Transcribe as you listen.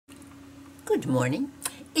Good morning.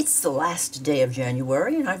 It's the last day of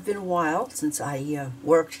January, and I've been a while since I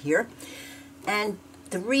worked here. And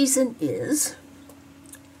the reason is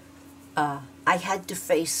I had to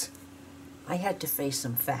face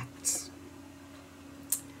some facts.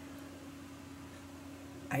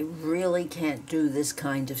 I really can't do this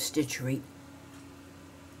kind of stitchery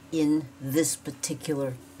in this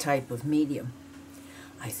particular type of medium.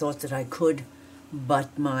 I thought that I could,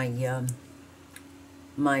 but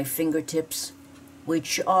my fingertips,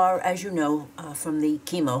 which are, as you know, from the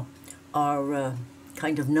chemo, are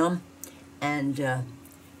kind of numb, and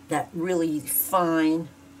that really fine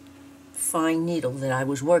needle that I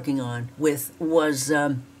was working on with was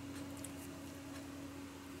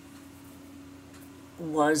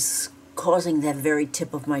causing that very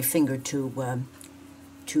tip of my finger to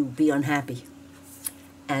be unhappy,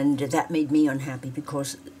 and that made me unhappy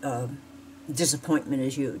because disappointment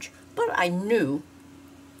is huge. But I knew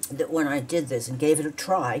that when I did this and gave it a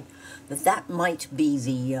try, that might be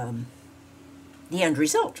the end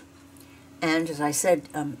result. And as I said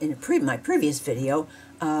in my previous video,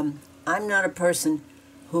 I'm not a person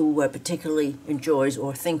who particularly enjoys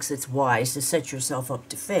or thinks it's wise to set yourself up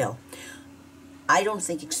to fail. I don't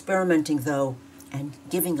think experimenting, though, and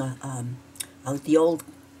giving the old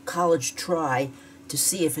college try to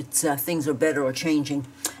see if it's things are better or changing,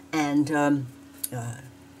 and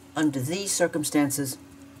under these circumstances,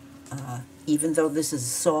 even though this is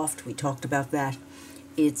soft, we talked about that,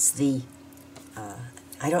 it's the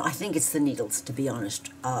I think it's the needles, to be honest.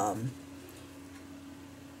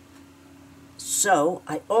 So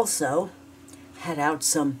I also had out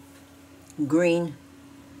some green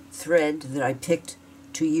thread that I picked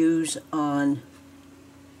to use on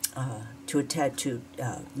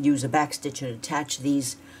use a back stitch and attach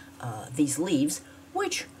these leaves,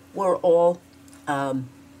 which were all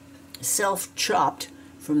self-chopped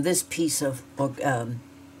from this piece of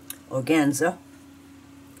organza.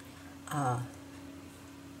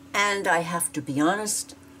 And I have to be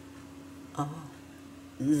honest,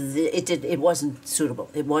 it wasn't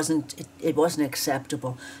suitable. It wasn't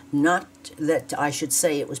acceptable. Not that I should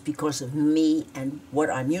say it was because of me and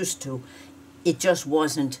what I'm used to. It just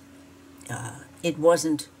wasn't. It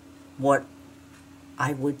wasn't what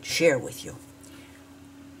I would share with you.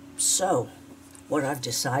 So, what I've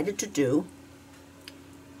decided to do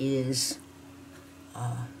is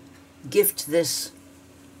gift this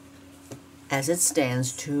as it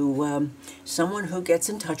stands to someone who gets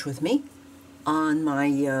in touch with me on my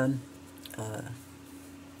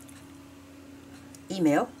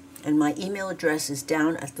email, and my email address is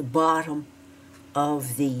down at the bottom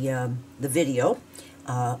of the video,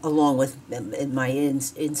 along with my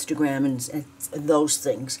Instagram and those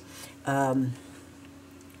things.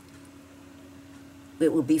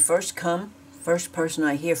 It will be first person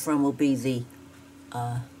I hear from will be the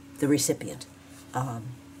recipient.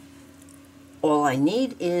 All I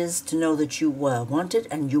need is to know that you want it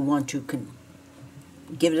and you want to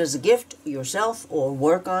give it as a gift yourself, or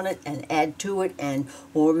work on it and add to it,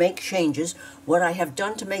 or make changes. What I have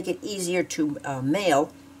done to make it easier to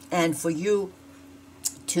mail and for you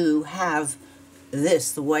to have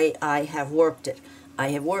this the way I have worked it. I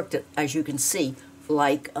have worked it, as you can see,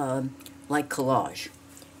 like collage.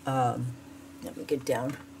 Let me get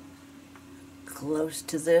down close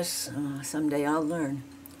to this. Someday I'll learn.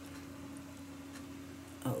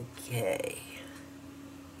 Okay.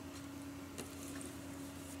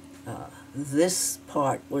 This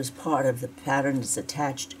part was part of the pattern that's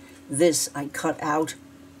attached. This I cut out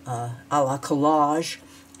a la collage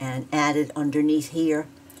and added underneath here.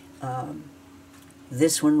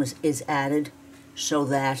 This one is added so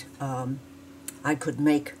that I could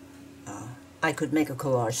make a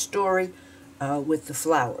collage story with the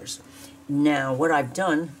flowers. Now, what I've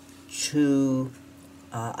done to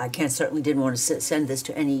I certainly didn't want to send this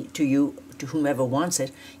to whomever wants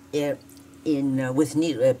it, with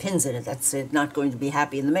pins in it. That's not going to be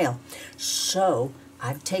happy in the mail. So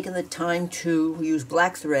I've taken the time to use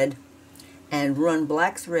black thread and run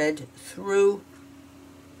black thread through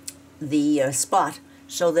the spot,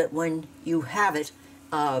 so that when you have it,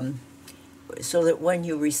 so that when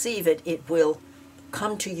you receive it, it will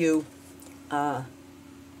come to you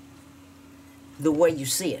the way you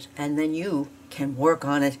see it, and then you can work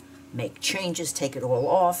on it, make changes, take it all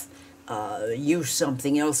off, use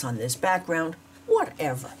something else on this background,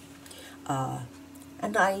 whatever.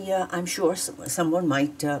 And I'm sure someone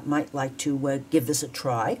might like to give this a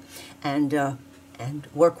try and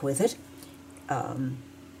work with it.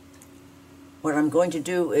 What I'm going to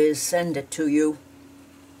do is send it to you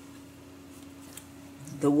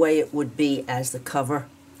the way it would be as the cover,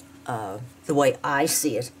 the way I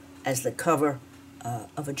see it as the cover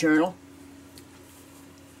of a journal,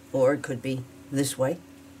 or it could be this way,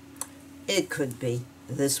 it could be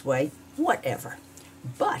this way, whatever.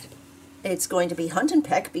 But it's going to be hunt and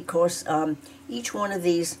peck because each one of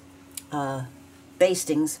these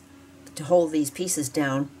bastings to hold these pieces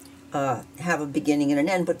down have a beginning and an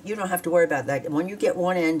end, but you don't have to worry about that. When you get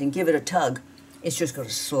one end and give it a tug, it's just going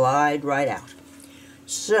to slide right out.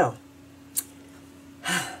 So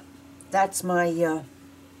that's my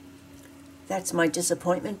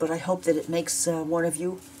disappointment, but I hope that it makes one of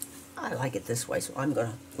you. I like it this way, so I'm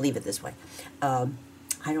going to leave it this way. I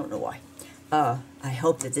don't know why. I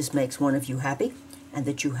hope that this makes one of you happy and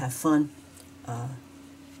that you have fun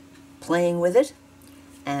playing with it.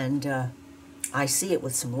 And I see it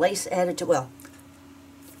with some lace added to, well,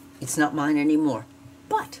 it's not mine anymore.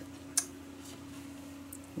 But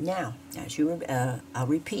now, as you, I'll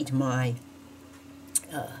repeat, my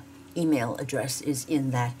email address is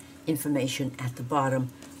in that information at the bottom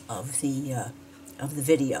of the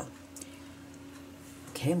video.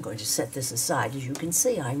 Okay, I'm going to set this aside. As you can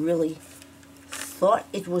see, I really thought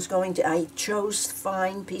it was going to, I chose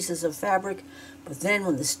fine pieces of fabric, but then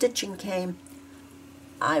when the stitching came,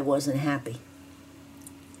 I wasn't happy.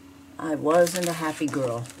 I wasn't a happy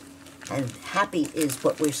girl. And happy is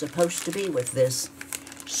what we're supposed to be with this.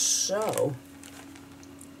 So,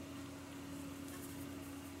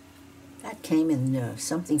 that came in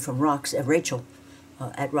something from Rachel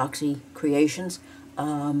at Roxy Creations.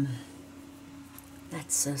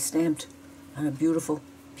 That's stamped on a beautiful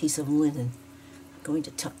piece of linen. I'm going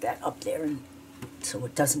to tuck that up there and so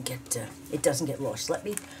it doesn't get lost. Let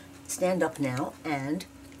me stand up now and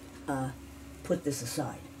put this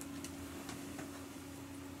aside.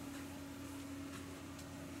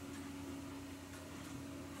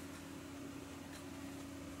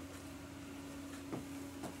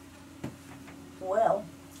 Well,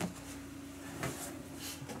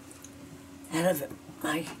 out of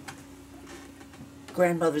my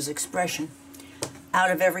grandmother's expression,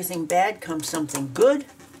 out of everything bad comes something good,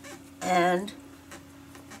 and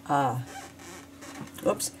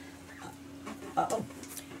whoops, out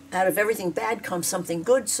of everything bad comes something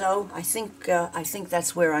good. So I think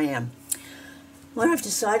that's where I am. What I've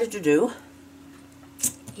decided to do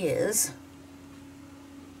is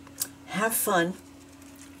have fun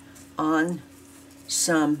on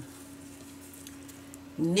some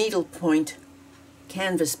needlepoint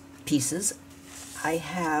canvas pieces. I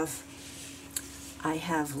have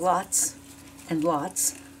lots and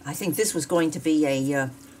lots. I think this was going to be a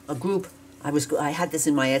group. I had this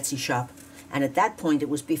in my Etsy shop, and at that point it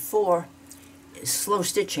was before slow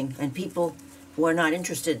stitching, and people were not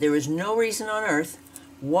interested. There is no reason on earth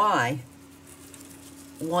why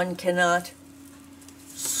one cannot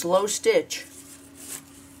slow stitch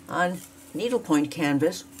on needlepoint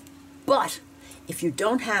canvas, but if you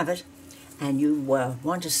don't have it and you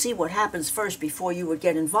want to see what happens first before you would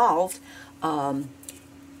get involved,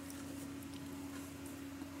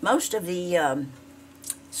 most of the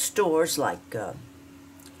stores like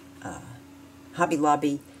Hobby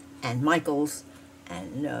Lobby and Michael's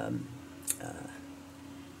and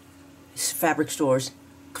fabric stores,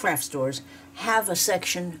 craft stores, have a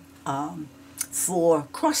section for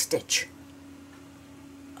cross-stitch.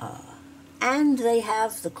 And they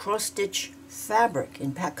have the cross-stitch fabric,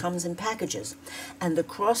 comes in packages. And the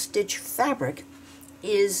cross-stitch fabric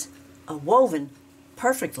is woven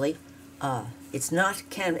perfectly. It's not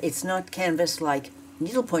canvas like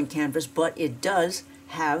needlepoint canvas, but it does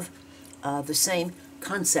have the same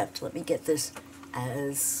concept. Let me get this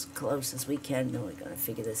as close as we can. No, we're going to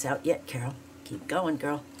figure this out yet, Carol. Keep going,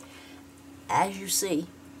 girl. As you see,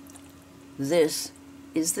 this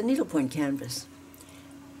is the needlepoint canvas.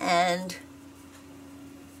 And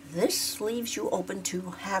this leaves you open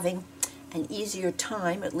to having an easier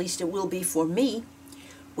time, at least it will be for me,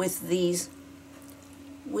 with these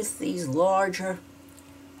larger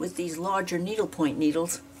needlepoint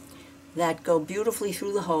needles that go beautifully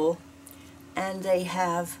through the hole, and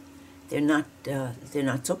they're not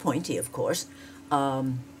so pointy, of course,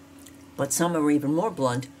 but some are even more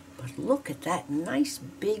blunt. But look at that nice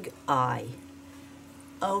big eye.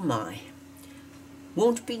 Oh my.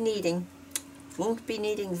 Won't be needing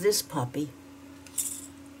this puppy,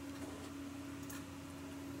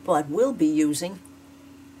 but we'll be using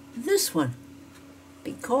this one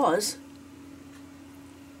because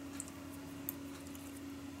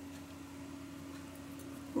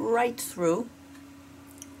right through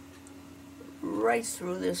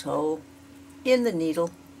this hole in the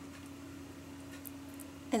needle,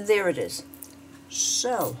 and there it is.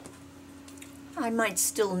 So I might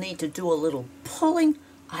still need to do a little pulling.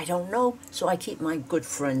 I don't know, so I keep my good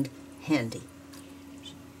friend handy.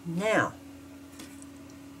 Now,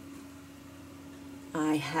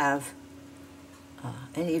 I have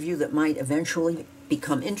any of you that might eventually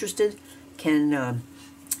become interested can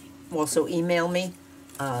also email me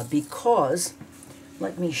because,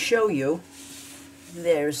 let me show you,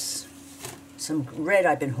 there's some red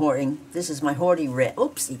I've been hoarding. This is my hoardy red.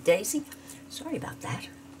 Oopsie daisy. Sorry about that.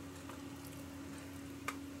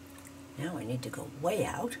 Now I need to go way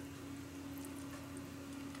out.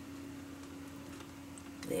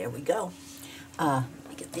 There we go. Let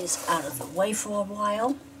me get these out of the way for a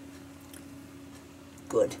while.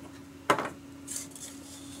 Good.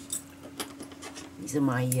 These are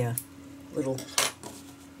my little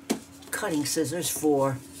cutting scissors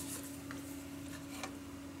for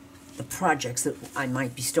the projects that I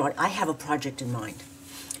might be starting. I have a project in mind.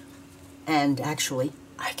 And actually,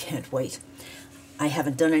 I can't wait. I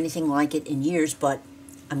haven't done anything like it in years, but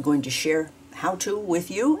I'm going to share how to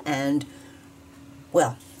with you. And,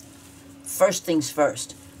 well, first things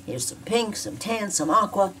first. Here's some pink, some tan, some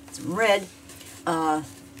aqua, some red.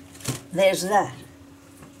 There's that.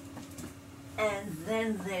 And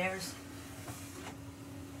then there's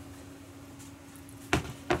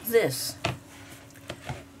this.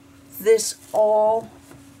 This all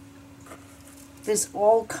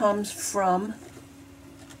comes from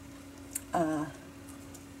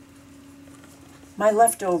my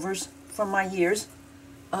leftovers from my years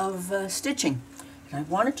of stitching. And I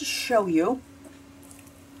wanted to show you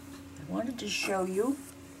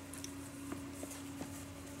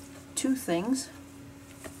two things.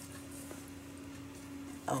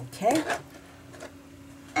 Okay.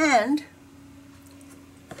 And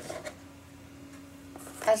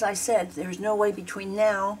as I said, there's no way between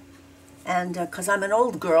now and, because I'm an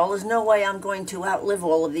old girl, there's no way I'm going to outlive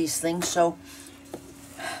all of these things, so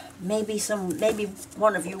maybe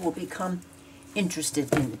one of you will become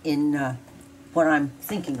interested in what I'm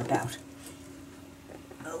thinking about.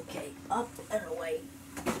 Okay, up and away,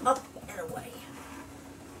 up and away.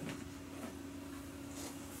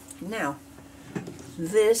 Now,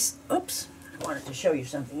 this, oops, I wanted to show you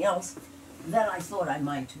something else that I thought I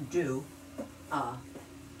might do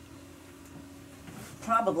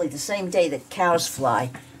probably the same day that cows fly.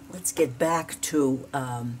 Let's get back to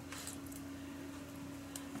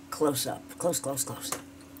close up, close.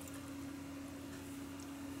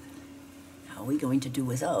 How are we going to do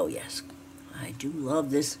with, oh yes, I do love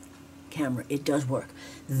this camera, it does work.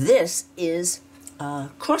 This is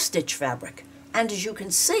cross-stitch fabric, and as you can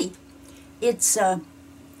see, it's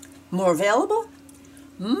more available,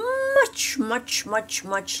 much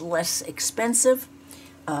less expensive.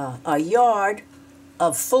 A yard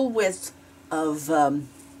of full width of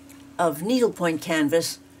needlepoint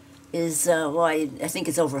canvas is, well, I think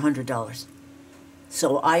it's over $100.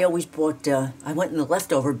 So I always bought, I went in the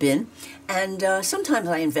leftover bin, and sometimes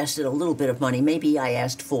I invested a little bit of money. Maybe I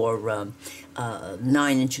asked for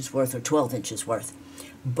 9 inches worth or 12 inches worth.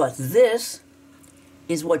 But this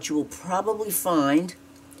is what you will probably find,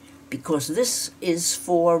 because this is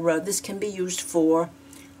for, this can be used for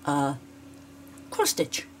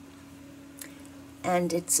cross-stitch.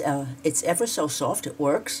 And it's ever so soft, it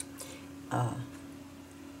works.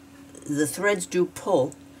 The threads do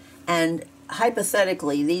pull, and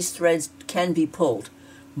hypothetically these threads can be pulled,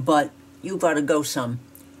 but you've got to go some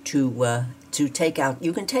to take out,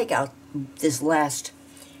 you can take out this last,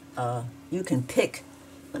 you can pick,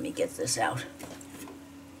 let me get this out,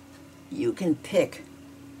 you can pick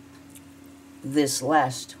this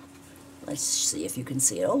last, let's see if you can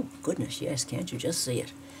see it, oh goodness, yes, can't you just see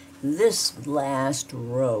it? This last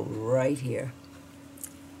row right here.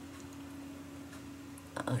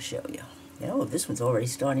 I'll show you. Oh, this one's already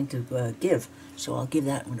starting to give, so I'll give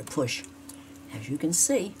that one a push. As you can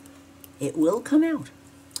see, it will come out.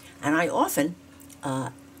 And I often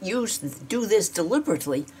do this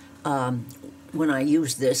deliberately when I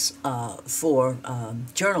use this for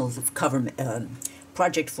journal cover,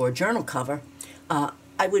 project for a journal cover.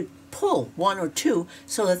 I would pull 1 or 2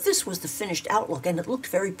 so that this was the finished outlook, and it looked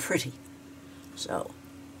very pretty. So,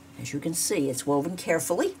 as you can see, it's woven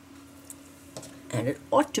carefully, and it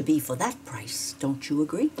ought to be for that price, don't you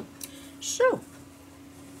agree? So,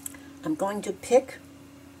 I'm going to pick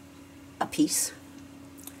a piece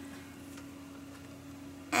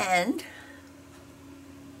and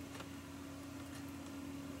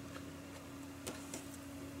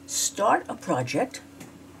start a project.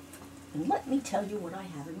 And let me tell you what I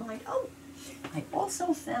have in mind. Oh, I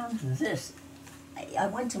also found this. I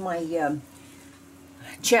went to my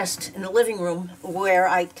chest in the living room where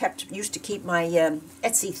I used to keep my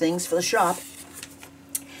Etsy things for the shop.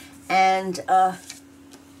 And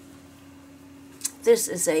This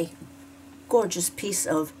is a gorgeous piece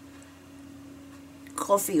of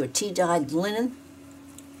coffee or tea dyed linen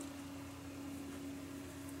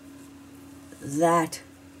that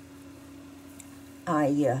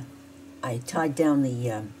I tied down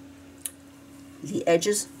the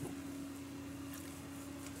edges,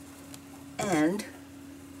 and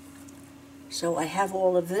so I have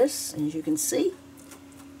all of this, and as you can see,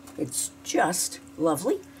 it's just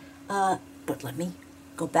lovely. But let me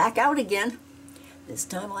go back out again. This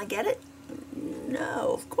time I get it?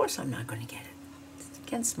 No, of course I'm not going to get it. It's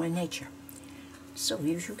against my nature. So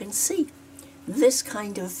as you can see, this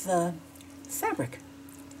kind of fabric,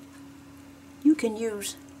 you can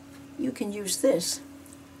use this.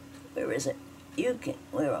 Where is it?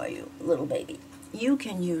 Where are you, little baby? You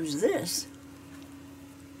can use this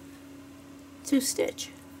to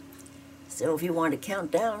stitch. So if you want to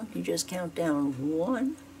count down, you just count down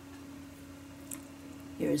 1.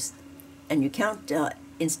 And you count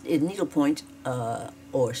in needlepoint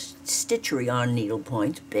or stitchery on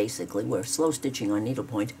needlepoint. Basically, we're slow stitching on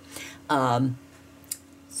needlepoint. You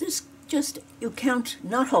count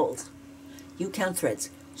not holes, you count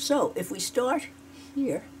threads. So if we start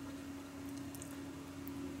here,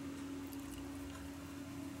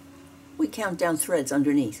 we count down threads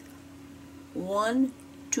underneath. 1,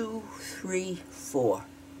 2, 3, 4.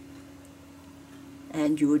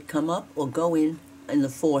 And you would come up or go in the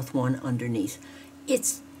 4th one underneath.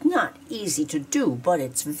 It's not easy to do, but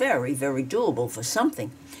it's very, very doable for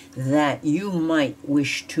something that you might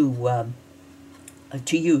wish to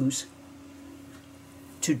use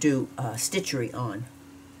to do stitchery on.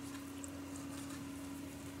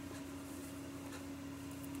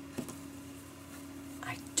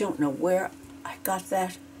 I don't know where I got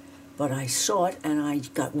that, but I saw it and I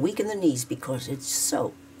got weak in the knees because it's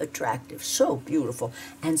so attractive, so beautiful,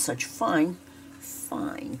 and such fine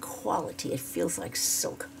quality. It feels like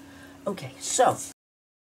silk. Okay, so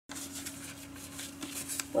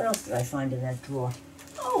what else did I find in that drawer?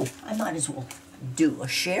 Oh, I might as well do a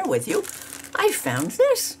share with you. I found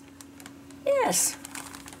this. Yes.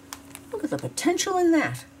 Look at the potential in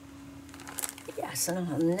that. Yes, and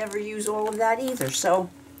I'll never use all of that either, so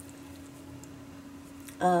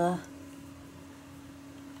all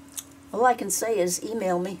I can say is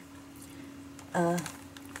email me,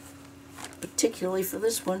 particularly for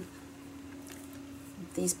this one.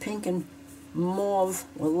 These pink and mauve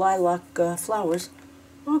or lilac flowers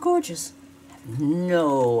are gorgeous. I have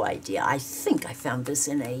no idea. I think I found this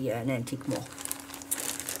in an antique mall.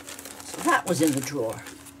 So that was in the drawer.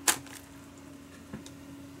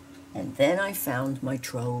 And then I found my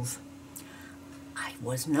trove. I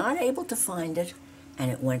was not able to find it,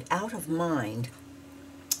 and it went out of mind.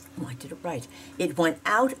 Oh, I did it right. It went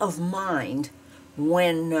out of mind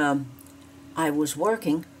when I was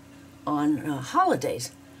working on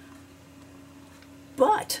holidays.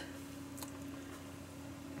 But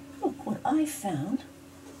look what I found.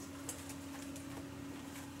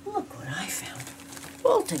 Look what I found.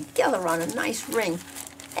 All together on a nice ring.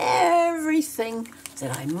 Everything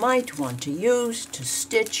that I might want to use to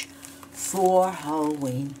stitch for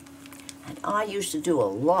Halloween. And I used to do a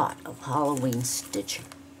lot of Halloween stitching.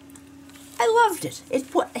 I loved it.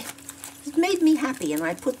 It made me happy, and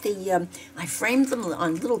I put I framed them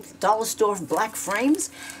on little dollar store black frames,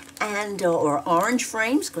 and or orange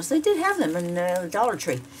frames, because they did have them in Dollar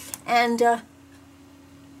Tree, and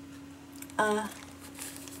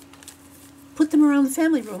put them around the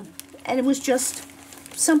family room, and it was just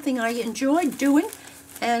something I enjoyed doing,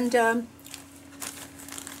 and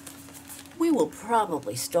we will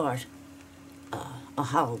probably start a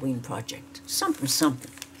Halloween project, something.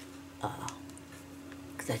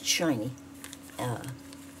 That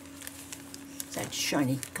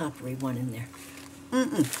shiny coppery one in there.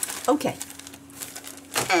 Okay.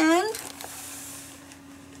 And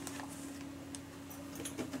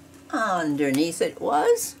underneath it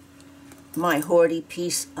was my hoardy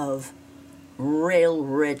piece of rail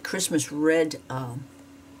red, Christmas red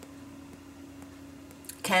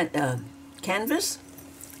canvas.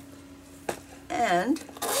 And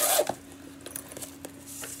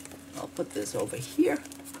I'll put this over here.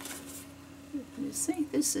 You see,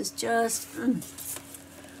 this is just,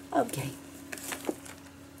 okay.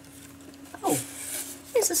 Oh,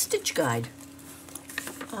 here's a stitch guide.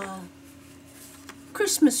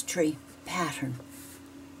 Christmas tree pattern.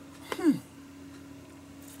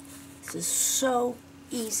 This is so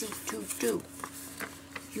easy to do.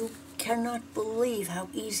 You cannot believe how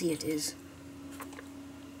easy it is.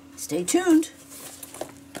 Stay tuned.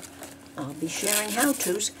 I'll be sharing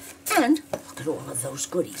how-tos, and look at all of those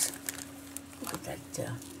goodies. Look at that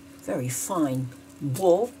very fine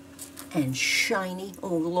wool. and shiny.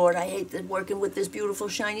 Oh Lord, I hate working with this beautiful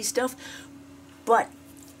shiny stuff, but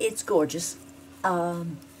it's gorgeous. I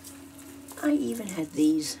even had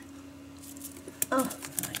these. Oh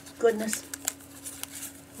my goodness.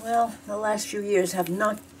 Well, the last few years have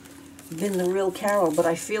not been the real Carol, but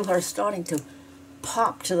I feel her starting to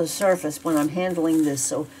pop to the surface when I'm handling this.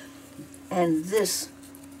 So, and this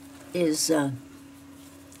is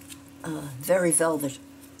very velvet,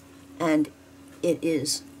 and it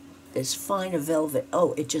is this fine a velvet.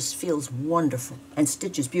 Oh, it just feels wonderful and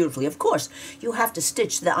stitches beautifully. Of course, you have to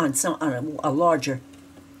stitch that on a larger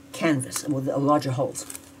canvas with a larger holes.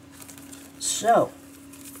 So,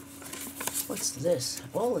 what's this?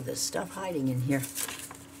 All of this stuff hiding in here.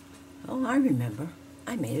 Oh, I remember.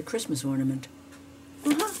 I made a Christmas ornament.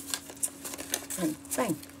 And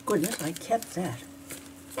thank goodness I kept that.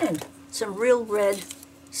 And some real red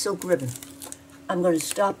silk ribbon. I'm going to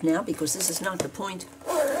stop now because this is not the point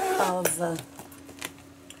of,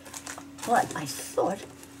 but I thought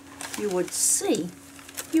you would see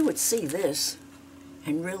this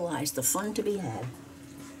and realize the fun to be had.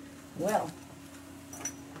 Well,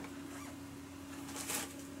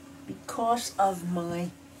 because of my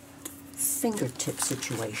fingertip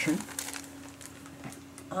situation,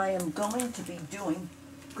 I am going to be doing,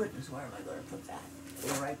 goodness, where am I going to put that?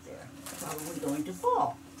 They're right there. Probably going to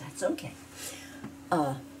fall. That's okay.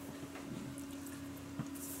 Oh,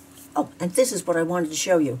 and this is what I wanted to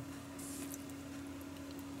show you.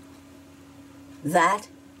 That,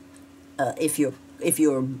 if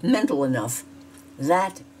you're mental enough,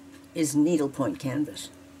 that is needlepoint canvas.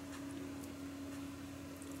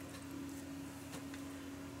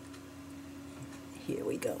 Here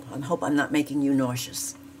we go. I hope I'm not making you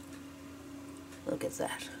nauseous. Look at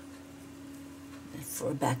that.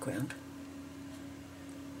 For a background.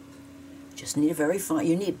 Just need a very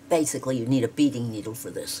fine, basically you need a beading needle for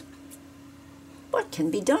this. But can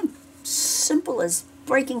be done. Simple as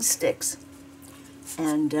breaking sticks.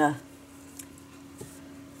 And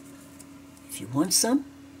if you want some,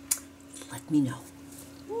 let me know.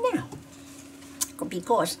 Now,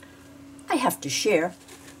 because I have to share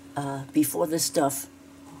before this stuff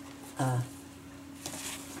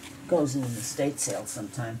goes in an estate sale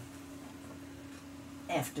sometime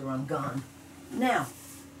after I'm gone. Now,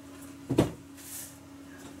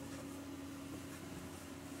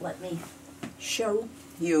 let me show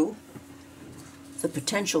you the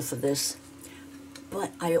potential for this,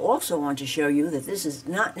 but I also want to show you that this is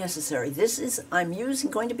not necessary. This is, I'm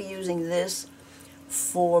going to be using this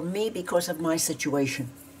for me because of my situation.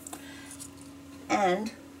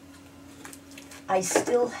 And I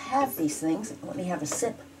still have these things. Let me have a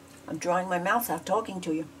sip. I'm drying my mouth out talking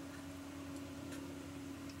to you.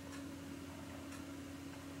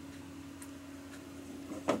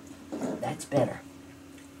 That's better.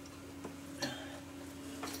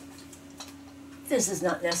 This is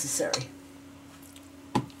not necessary,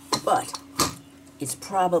 but it's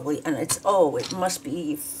probably, and it's, oh, it must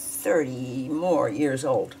be 30 more years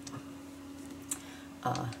old.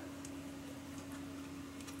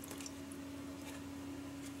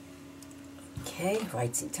 Okay,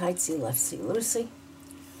 rightsy-tightsy, leftsy-loosey.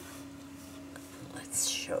 Let's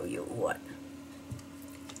show you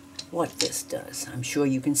what this does. I'm sure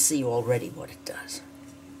you can see already what it does.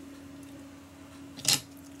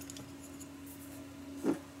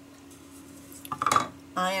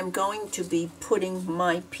 I am going to be putting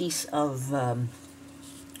my piece of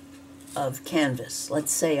canvas.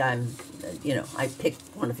 Let's say I'm, I picked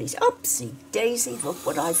one of these. Oopsie daisy, look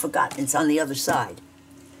what I forgot. It's on the other side.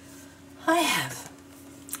 I have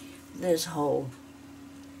this whole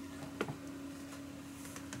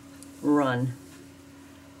run,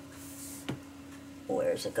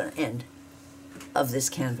 where is it going to end, of this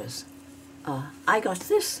canvas. I got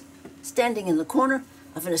this standing in the corner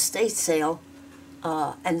of an estate sale,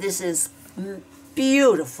 and this is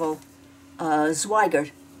beautiful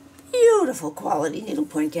Zweigart, beautiful quality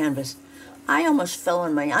needlepoint canvas. I almost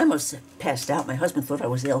I almost passed out. My husband thought I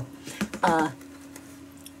was ill.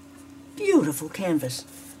 Beautiful canvas.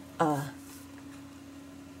 And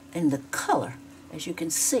the color, as you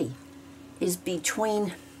can see, is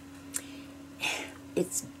between,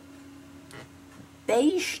 it's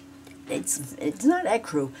beige, it's not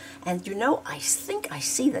ecru, and I think I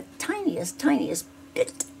see the tiniest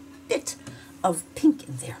bit of pink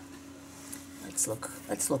in there. Let's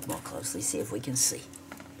look more closely, see if we can see.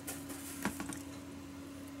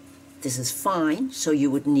 This is fine, so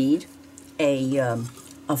you would need a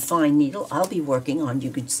fine needle. I'll be working on, you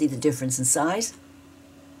can see the difference in size.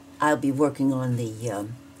 I'll be working on the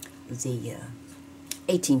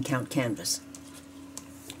 18 count canvas.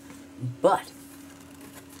 But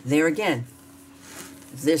there again,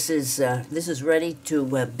 this is ready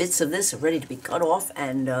to, bits of this are ready to be cut off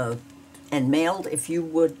and mailed if you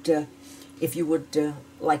would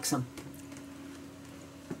like some.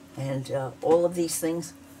 And all of these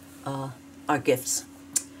things are gifts.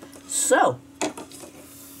 So,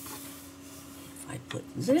 if I put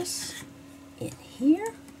this in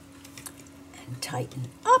here and tighten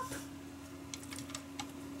up,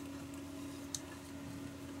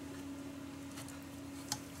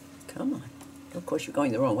 come on. Of course, you're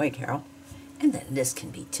going the wrong way, Carol. And then this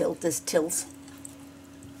can be this tilts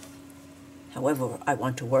however I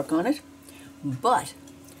want to work on it. But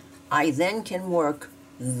I then can work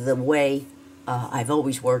the way I've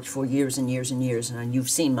always worked for years and years and years, and you've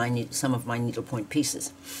seen some of my needlepoint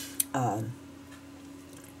pieces on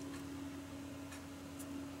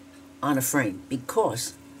a frame,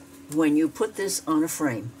 because when you put this on a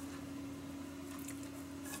frame,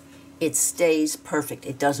 it stays perfect.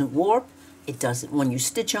 It doesn't warp. It doesn't, when you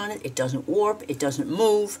stitch on it, it doesn't warp. It doesn't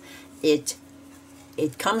move. It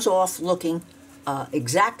comes off looking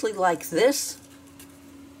exactly like this,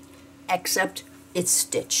 except it's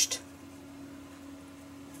stitched.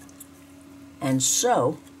 And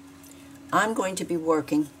so I'm going to be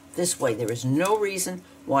working this way. There is no reason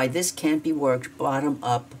why this can't be worked bottom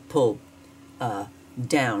up, pull,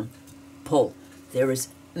 down, pull. There is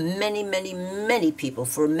many, many, many people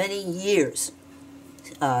for many years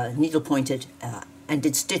needle pointed and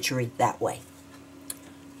did stitchery that way.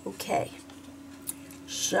 Okay,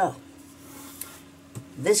 so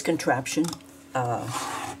this contraption, well,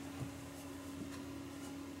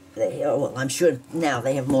 I'm sure now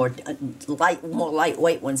they have more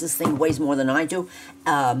lightweight ones. This thing weighs more than I do,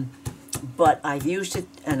 but I've used it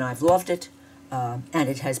and I've loved it, and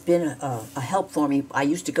it has been a help for me. I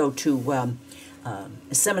used to go to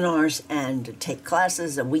seminars and take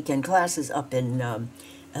classes, weekend classes up in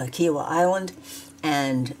Kiowa Island,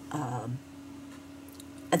 and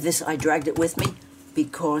this, I dragged it with me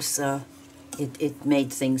because it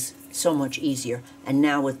made things so much easier. And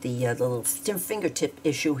now with the little fingertip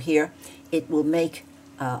issue here, it will make,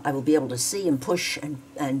 I will be able to see and push and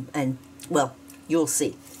well, you'll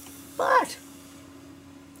see. But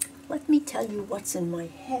let me tell you what's in my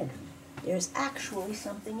head. There's actually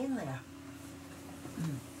something in there.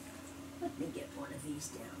 Let me get one of these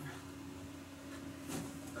down.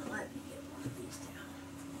 Let me get one of these down.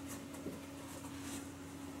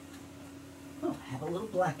 Oh, I have a little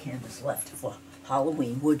black canvas left for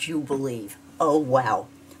Halloween, would you believe? Oh, wow.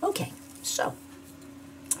 Okay, so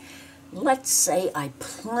let's say I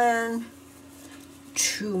plan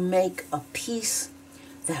to make a piece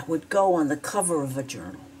that would go on the cover of a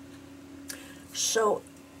journal. So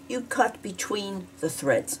you cut between the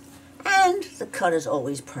threads, and the cut is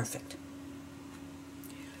always perfect.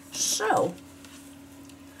 So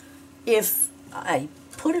if I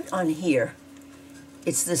put it on here,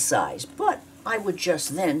 it's this size, but I would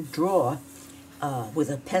just then draw with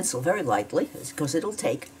a pencil very lightly, because it'll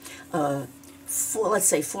take, let's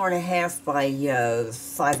say 4.5 by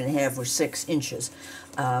 5.5 or 6 inches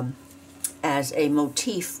as a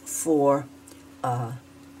motif for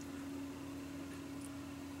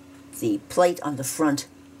the plate on the front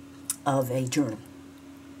of a journal.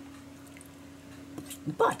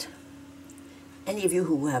 But any of you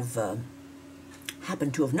who have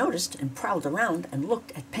happened to have noticed and prowled around and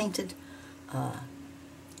looked at painted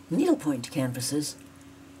needlepoint canvases,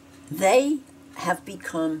 they have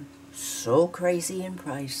become so crazy in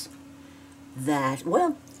price that,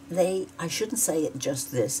 well, I shouldn't say it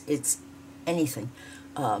just this, it's anything.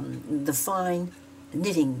 The fine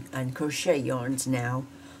knitting and crochet yarns now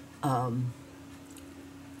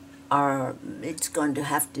it's going to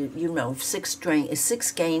have to, you know, 6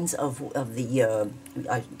 skeins of the,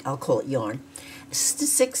 I'll call it yarn.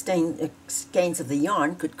 6 skeins of the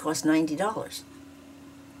yarn could cost $90.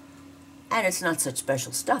 And it's not such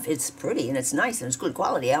special stuff. It's pretty and it's nice and it's good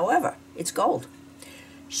quality. However, it's gold.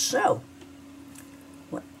 So,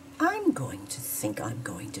 what I'm going to think I'm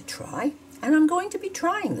going to try, and I'm going to be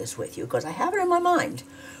trying this with you because I have it in my mind,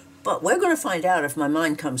 but we're going to find out if my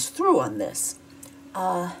mind comes through on this.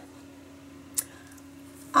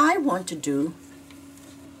 I want to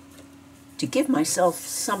give myself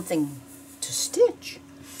something to stitch.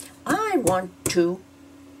 I want to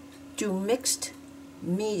do mixed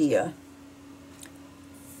media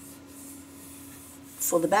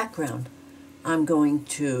for the background. I'm going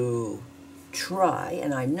to try,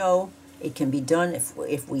 and I know it can be done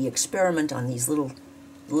if we experiment on these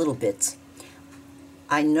little bits.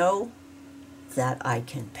 I know that I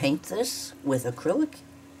can paint this with acrylic.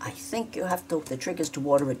 I think you have to, the trick is to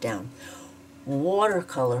water it down.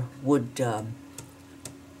 Watercolor would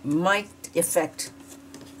might affect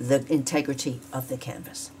the integrity of the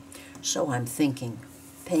canvas. So I'm thinking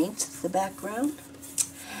paint the background,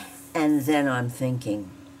 and then I'm thinking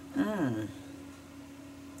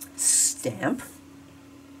stamp.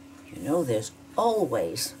 You know, there's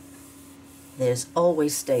always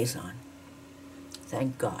stays on.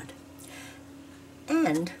 Thank God.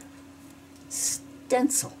 And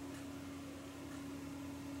stencil.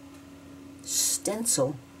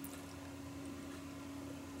 Stencil,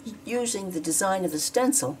 using the design of the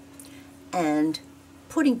stencil and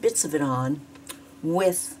putting bits of it on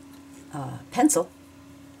with pencil,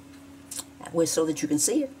 so that you can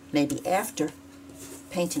see it. Maybe after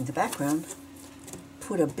painting the background,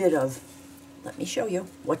 put a bit of, let me show you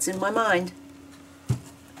what's in my mind.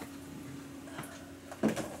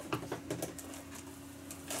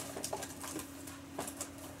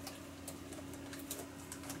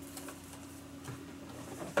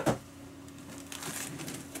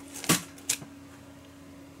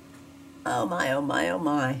 Oh my, oh my, oh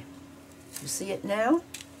my. You see it now?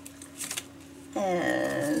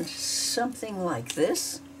 And something like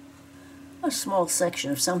this, a small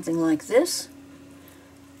section of something like this,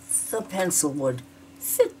 the pencil would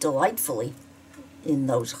fit delightfully in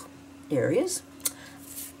those areas.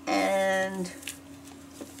 And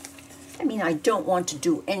I mean, I don't want to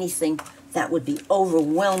do anything that would be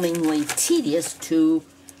overwhelmingly tedious to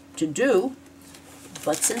do,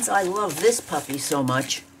 but since I love this puppy so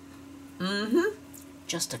much,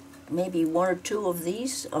 just maybe one or two of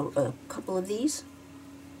these, or a couple of these.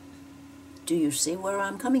 Do you see where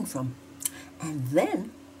I'm coming from? And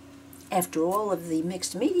then, after all of the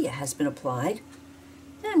mixed media has been applied,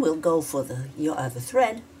 then we'll go for the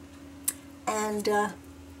thread, and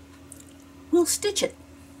we'll stitch it.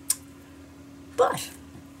 But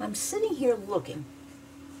I'm sitting here looking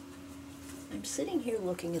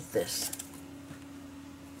at this,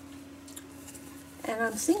 and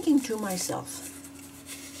I'm thinking to myself,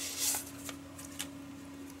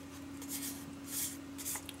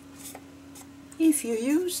 if you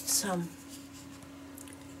used some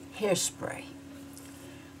hairspray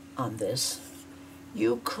on this,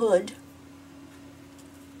 you could,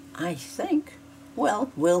 I think,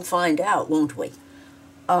 well, we'll find out, won't we?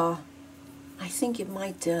 I think it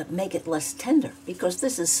might make it less tender, because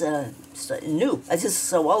this is new. This is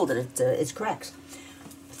so old that it cracks.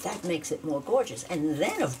 But that makes it more gorgeous. And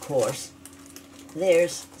then, of course,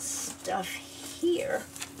 there's stuff here.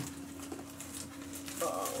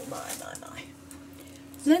 Oh, my, my, my.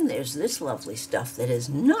 Then there's this lovely stuff that is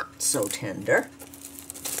not so tender.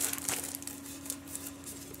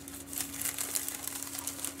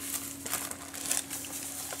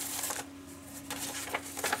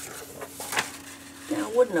 Now,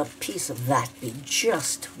 wouldn't a piece of that be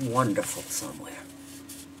just wonderful somewhere?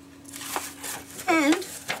 And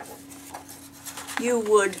you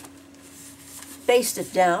would baste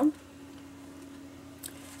it down.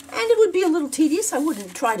 And it would be a little tedious. I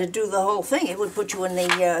wouldn't try to do the whole thing. It would put you in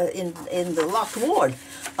the in the locked ward.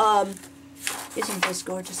 Isn't this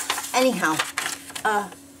gorgeous? Anyhow,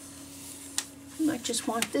 you might just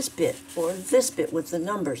want this bit or this bit with the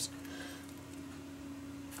numbers.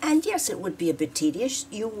 And yes, it would be a bit tedious.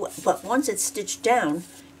 But once it's stitched down,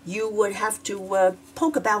 you would have to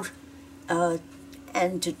poke about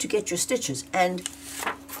and to get your stitches. And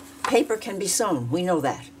paper can be sewn. We know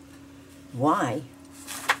that. Why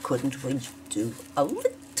couldn't we do a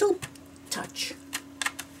little touch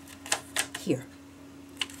here?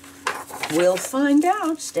 We'll find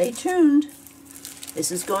out. Stay tuned.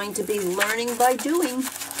 This is going to be learning by doing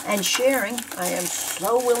and sharing. I am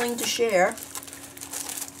so willing to share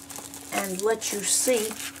and let you see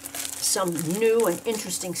some new and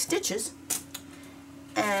interesting stitches.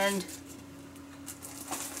 And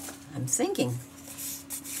I'm thinking,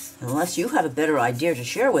 unless you have a better idea to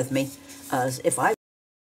share with me, if I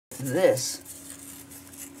this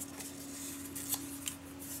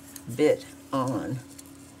bit on,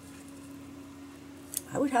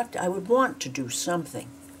 I would want to do something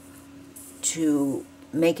to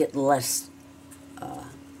make it less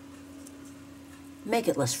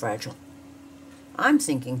fragile. I'm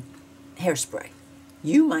thinking hairspray.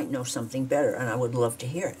 You might know something better, and I would love to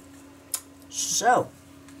hear it. So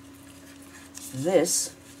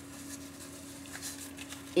this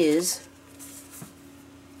is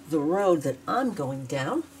the road that I'm going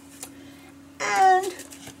down, and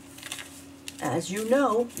as you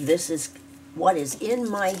know, this is what is in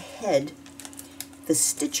my head. The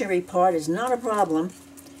stitchery part is not a problem,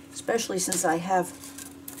 especially since I have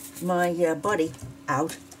my buddy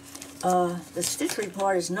out. The stitchery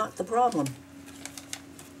part is not the problem.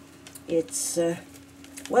 It's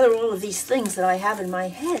whether all of these things that I have in my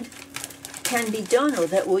head can be done, or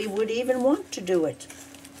that we would even want to do it.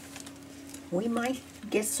 We might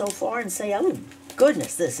get so far and say, oh,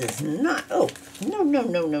 goodness, this is not, oh, no, no,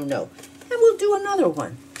 no, no, no. And we'll do another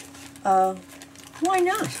one. Why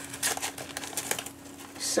not?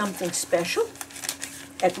 Something special.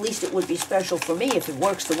 At least it would be special for me if it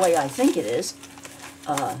works the way I think it is,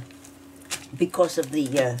 because of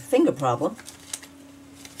the finger problem.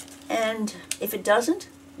 And if it doesn't,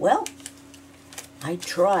 well, I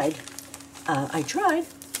tried. And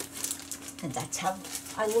that's how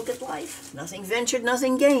I look at life. Nothing ventured,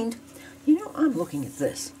 nothing gained. You know, I'm looking at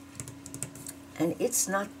this, and it's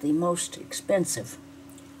not the most expensive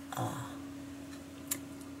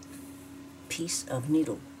piece of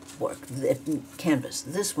needlework, canvas.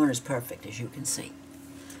 This one is perfect, as you can see.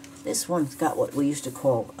 This one's got what we used to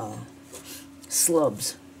call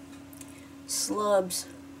slubs. Slubs,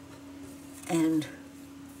 and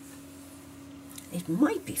it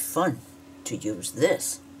might be fun to use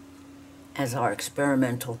this as our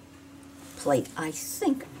experimental plate. I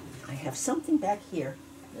think I have something back here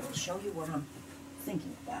that'll show you what I'm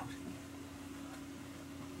thinking about.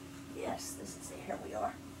 Yes, this is it. Here we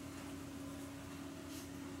are.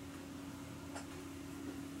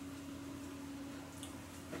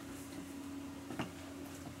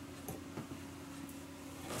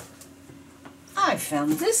 I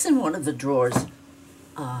found this in one of the drawers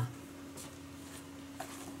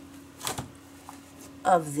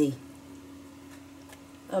of the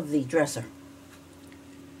dresser.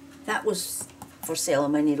 That was for sale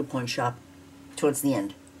in my needlepoint shop towards the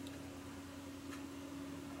end.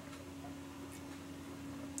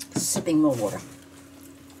 Sipping more water.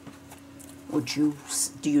 Do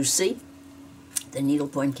you see the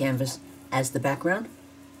needlepoint canvas as the background?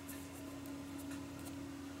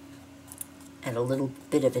 And a little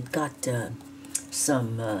bit of it got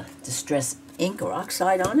some distress ink or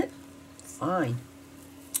oxide on it. Fine.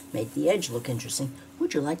 Made the edge look interesting.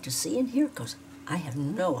 Would you like to see in here? Because I have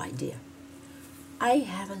no idea. I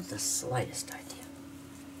haven't the slightest idea.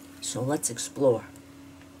 So let's explore.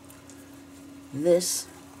 This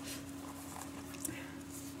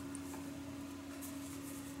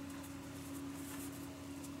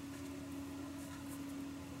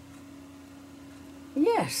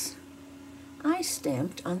yes, I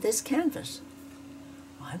stamped on this canvas.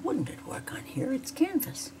 Why wouldn't it work on here? It's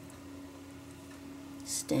canvas.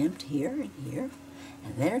 Stamped here and here,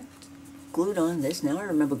 and then it glued on this. Now I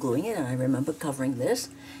remember gluing it, and I remember covering this.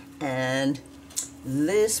 And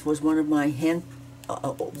this was one of my hand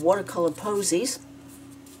watercolor posies.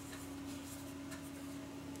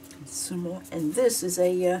 Some more, and this is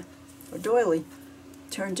a doily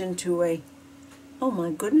turned into a. Oh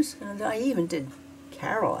my goodness! And I even did.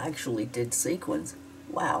 Carol actually did sequins.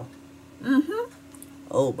 Wow.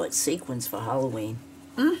 Oh, but sequins for Halloween.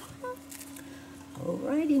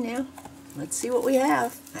 Alrighty now. Let's see what we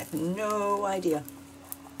have. I have no idea.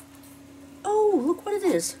 Oh, look what it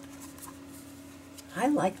is. I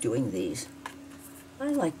like doing these.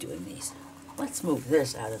 Let's move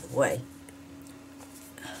this out of the way,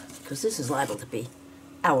 because this is liable to be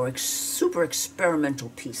our super experimental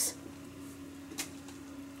piece.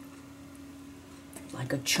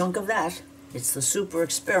 Like a chunk of that. It's the super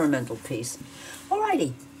experimental piece.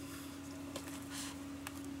 Alrighty.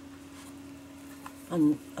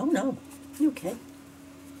 Oh no. Okay.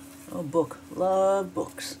 Oh, book. Love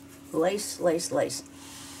books. Lace, lace, lace.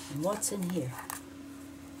 And what's in here?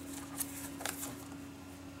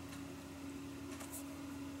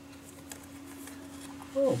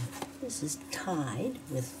 Oh, this is tied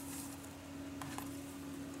with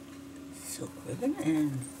silk ribbon,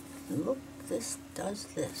 and look, this does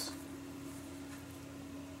this.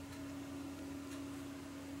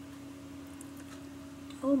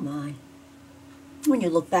 Oh my. When you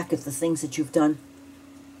look back at the things that you've done.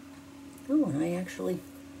 Oh, and I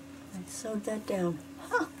sewed that down.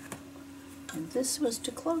 Huh. And this was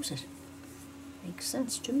to close it. Makes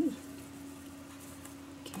sense to me.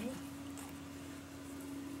 Okay.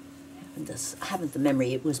 Haven't the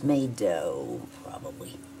memory. It was made,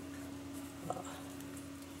 probably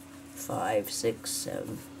 5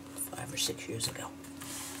 or 6 years ago.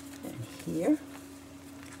 And here.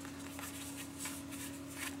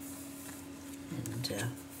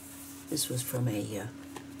 And this was from a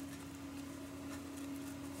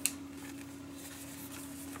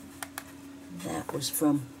that was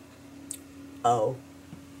from, oh,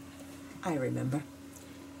 I remember.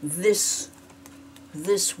 This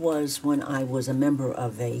was when I was a member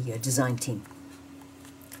of a design team,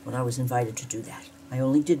 when I was invited to do that. I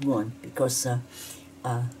only did one because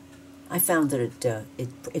I found that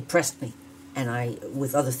it pressed me. and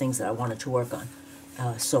with other things that I wanted to work on.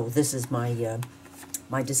 So this is my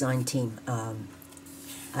my design team.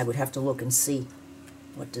 I would have to look and see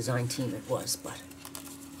what design team it was, but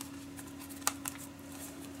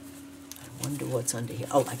I wonder what's under here.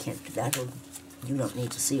 Oh, I can't do that. You don't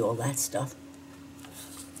need to see all that stuff.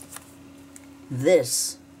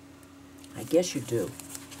 This, I guess you do,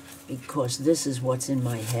 because this is what's in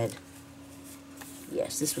my head.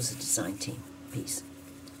 Yes, this was a design team piece.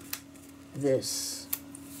 This.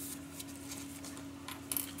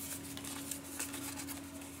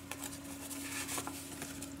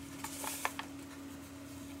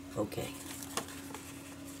 Okay.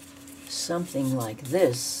 Something like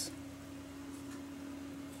this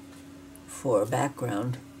for a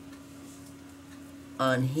background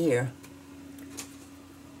on here,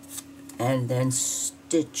 and then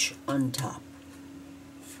stitch on top.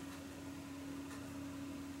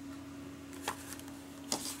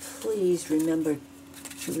 Please remember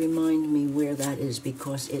to remind me where that is,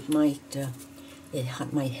 because it might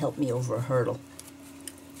help me over a hurdle.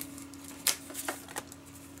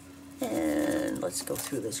 And let's go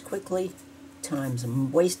through this quickly. Time's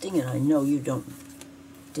I'm wasting, and I know you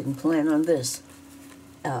didn't plan on this.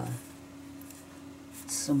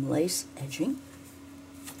 Some lace edging.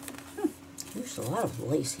 There's a lot of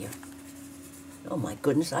lace here. Oh my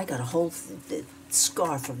goodness, I got a whole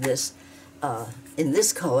scarf of this in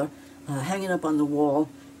this color, hanging up on the wall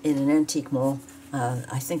in an antique mall.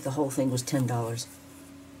 I think the whole thing was $10.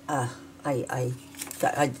 I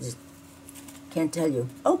just can't tell you.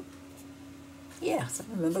 Oh, yes, I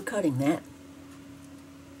remember cutting that.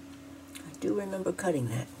 I do remember cutting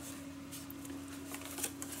that.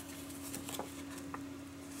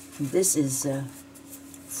 This is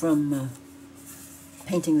from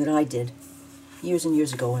painting that I did years and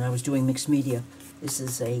years ago when I was doing mixed media. This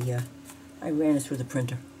is I ran it through the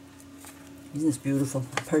printer. Isn't this beautiful?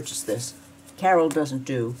 I purchased this. Carol doesn't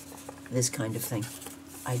do this kind of thing.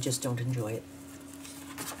 I just don't enjoy it.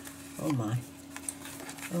 Oh my.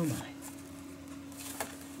 Oh my.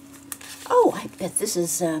 Oh, I bet this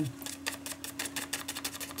is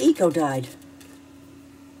eco-dyed.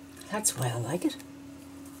 That's why I like it.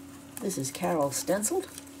 This is Carol stenciled.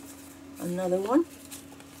 Another one.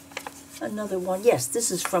 Another one. Yes,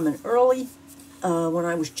 this is from an early, when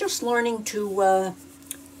I was just learning to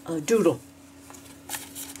doodle.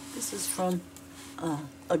 This is from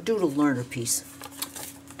a doodle learner piece.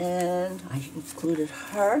 And I included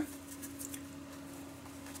her.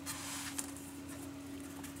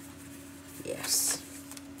 Yes.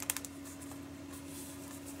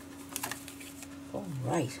 All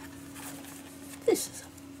right. This is a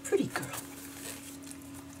pretty girl.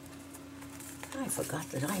 I forgot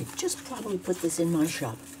that I had just probably put this in my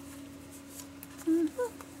shop. Oh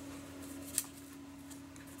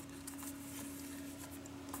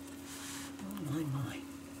my.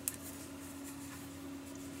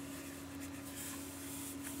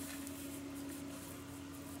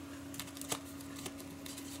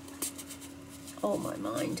 Oh, my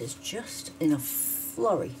mind is just in a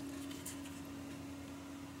flurry.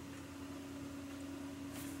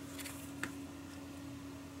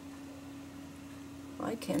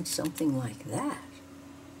 Why can't something like that?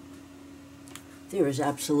 There is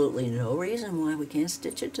absolutely no reason why we can't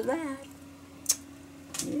stitch it to that.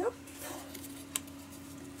 Yep.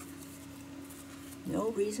 No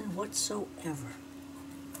reason whatsoever.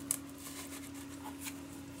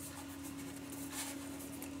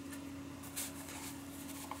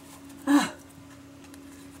 It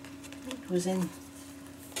was in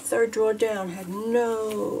third drawer down, had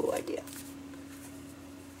no idea.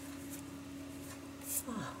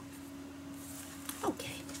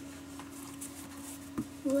 Okay,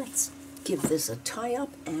 let's give this a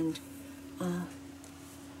tie-up, and the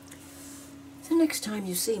next time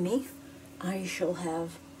you see me, I shall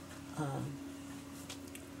have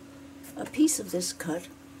a piece of this cut.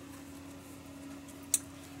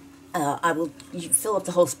 I will fill up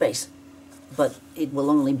the whole space, but it will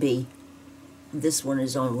only be, this one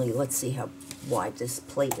is only, let's see how wide this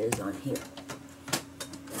plate is on here.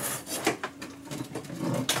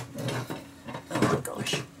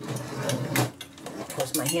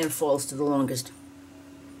 My hand falls to the longest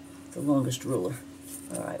ruler.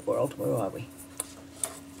 All right, world, where are we?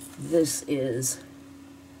 This is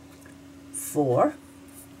 4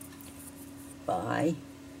 by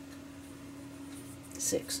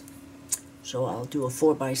 6. So I'll do a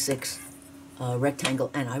 4 by 6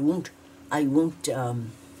 rectangle, and I won't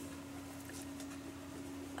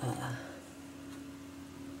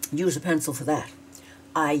use a pencil for that.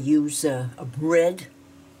 I use a red.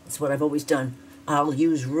 That's what I've always done. I'll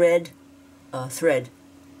use red thread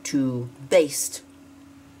to baste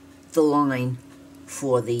the line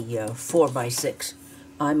for the 4x6.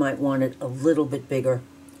 I might want it a little bit bigger,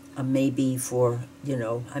 maybe for, you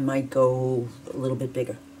know, I might go a little bit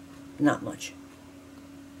bigger. Not much.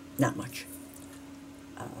 Not much.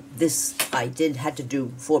 This I had to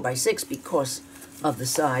do 4x6 because of the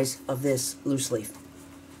size of this loose leaf,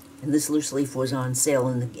 and this loose leaf was on sale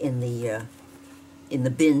in the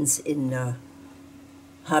bins in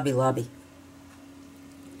Hobby Lobby.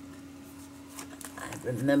 I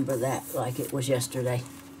remember that like it was yesterday.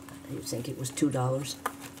 I think it was $2,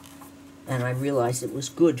 and I realized it was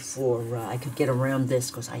good for I could get around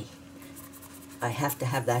this because I have to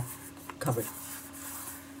have that covered.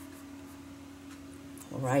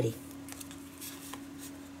 Alrighty.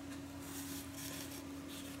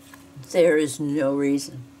 There is no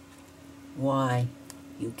reason why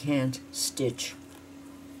you can't stitch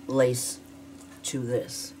lace to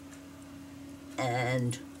this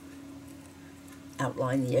and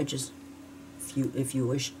outline the edges if you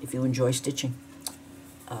wish, if you enjoy stitching.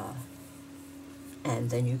 And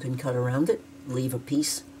then you can cut around it, leave a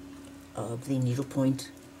piece of the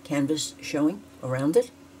needlepoint canvas showing around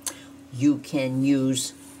it. You can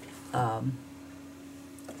use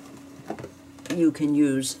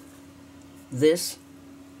this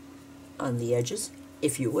on the edges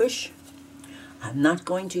if you wish. I'm not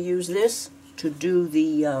going to use this to do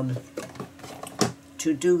the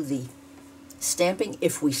stamping.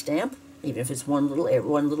 If we stamp, even if it's one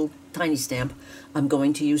little tiny stamp, I'm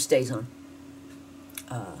going to use StazOn.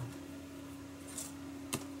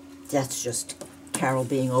 That's just Carol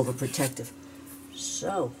being overprotective.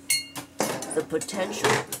 So the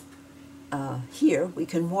potential here, we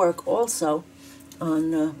can work also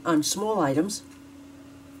on small items.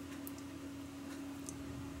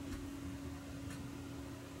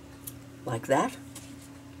 Like that.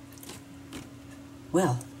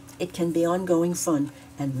 Well, it can be ongoing fun,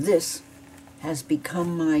 and this has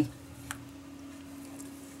become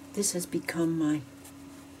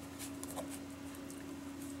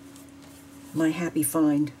my happy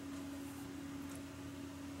find.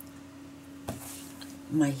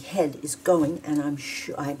 My head is going, and I'm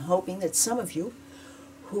hoping that some of you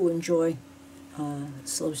who enjoy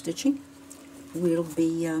slow stitching will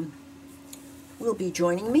be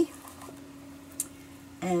joining me,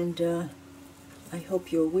 and I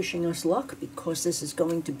hope you're wishing us luck, because this is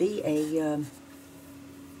going to be a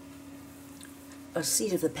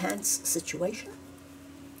seat of the pants situation.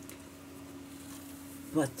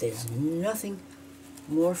 But there's nothing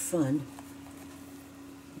more fun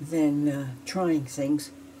than trying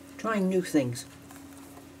new things.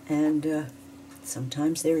 And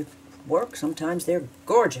sometimes they work, sometimes they're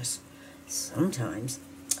gorgeous, sometimes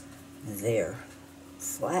they're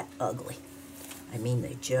flat ugly. I mean,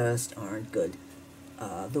 they just aren't good.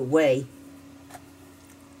 The way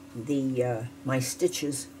my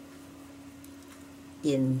stitches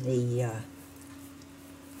in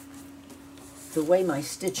the way my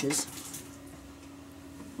stitches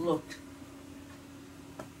looked.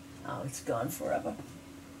 Oh, it's gone forever.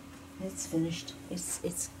 It's finished. It's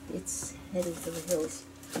headed for the hills.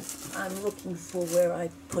 I'm looking for where I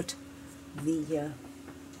put the.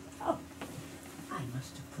 Oh, I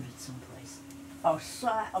must have put it someplace. Oh,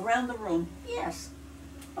 around the room. Yes,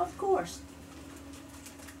 of course.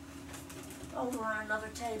 Over on another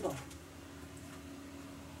table.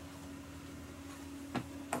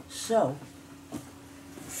 So,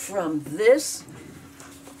 from this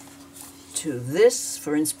to this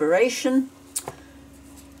for inspiration,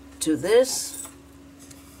 to this,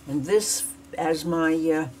 and this as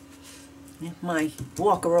my my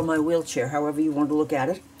walker or my wheelchair, however you want to look at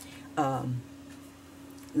it.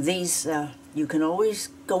 These you can always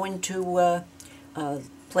go into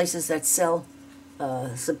places that sell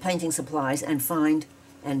some painting supplies and find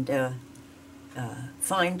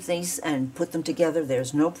these and put them together.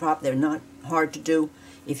 There's no prop. They're not hard to do.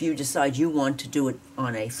 If you decide you want to do it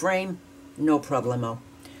on a frame, no problemo.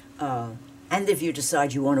 And if you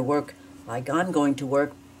decide you want to work like I'm going to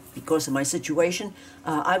work because of my situation,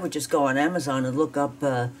 I would just go on Amazon and look up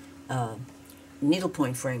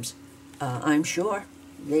needlepoint frames. I'm sure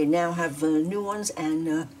they now have new ones,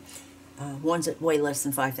 and ones that weigh less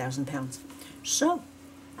than 5,000 pounds. So,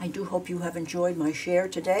 I do hope you have enjoyed my share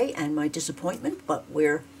today and my disappointment, but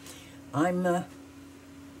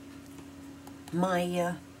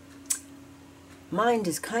my mind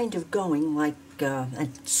is kind of going like a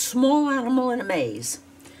small animal in a maze.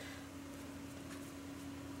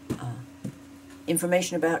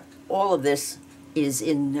 Information about all of this is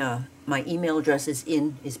in my email address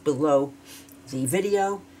is below the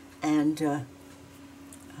video, and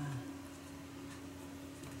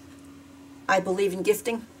I believe in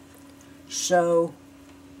gifting, so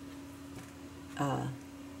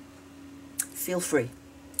feel free.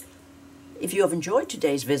 If you have enjoyed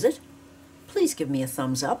today's visit, please give me a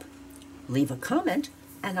thumbs up, leave a comment,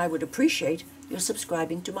 and I would appreciate your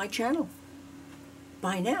subscribing to my channel.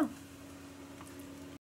 Bye now.